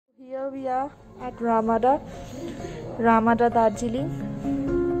Here we are at Ramada, Darjeeling.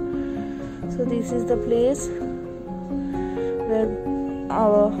 So this is the place where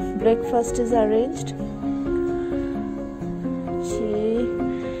our breakfast is arranged.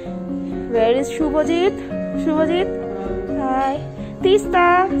 Where is Shubhajit? Shubhajit, hi.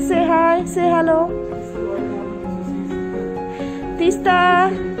 Tista, say hi, say hello. Tista,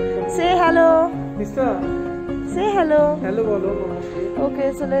 say hello. Tista, say hello. hello, hello.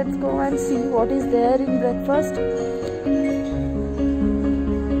 Okay, so let's go and see what is there in breakfast.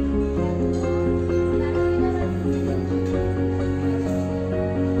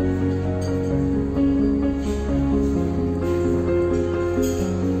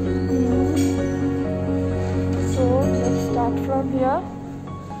 So let's start from here.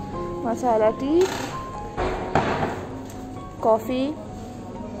 Masala tea, coffee.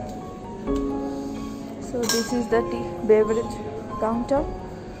 So this is the tea beverage counter.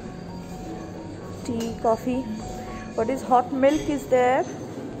 Tea, coffee. What is hot milk is there?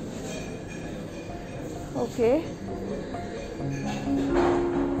 Okay.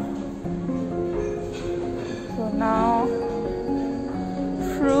 So now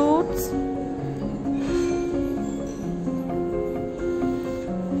fruits.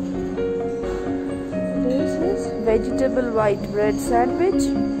 This is vegetable white bread sandwich.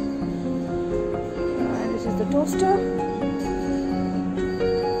 And this is the toaster.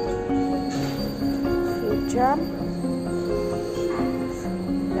 Jam,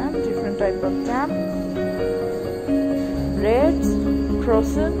 different type of jam, breads,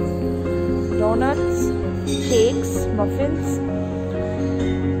 croissants, donuts, cakes, muffins.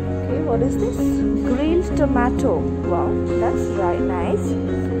 Okay, what is this? Grilled tomato. Wow, that's right, nice.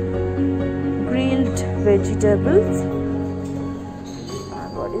 Grilled vegetables.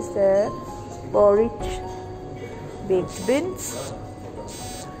 And what is there? Porridge, baked beans.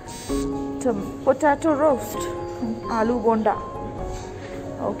 Potato roast, aloo bonda.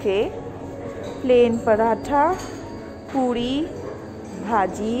 Okay, plain paratha, puri,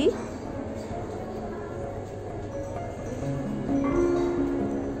 bhaji,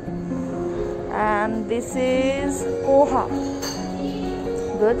 and this is poha.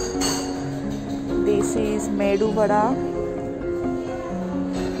 Good. This is medu vada,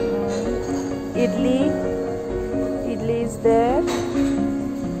 idli. Idli is there.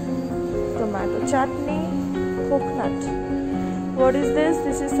 Tomato chutney, coconut. What is this?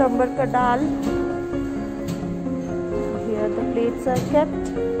 This is sambar ka dal. Here the plates are kept.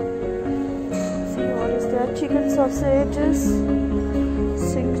 See what is there? Chicken sausages,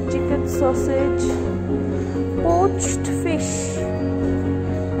 chicken sausage, poached fish.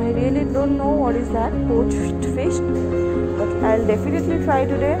 I really don't know what is that, poached fish, but I'll definitely try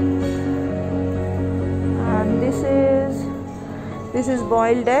today. And this is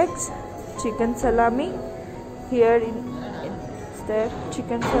boiled eggs. Chicken salami. Here is there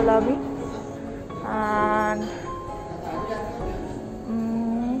chicken salami, and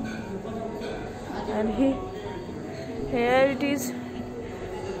here it is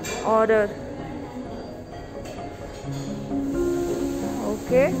order.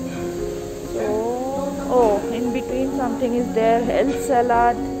 Okay, so in between something is there, health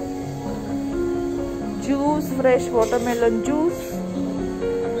salad, juice, fresh watermelon juice,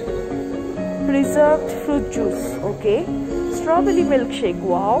 preserved fruit juice. Okay, strawberry milkshake.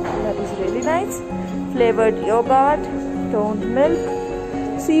 Wow, that is really nice. Flavored yogurt, toned milk,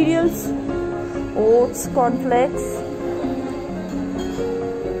 cereals, oats, cornflakes,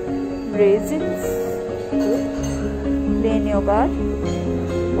 raisins, plain yogurt.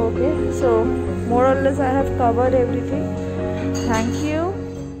 Okay, so more or less I have covered everything. Thank you.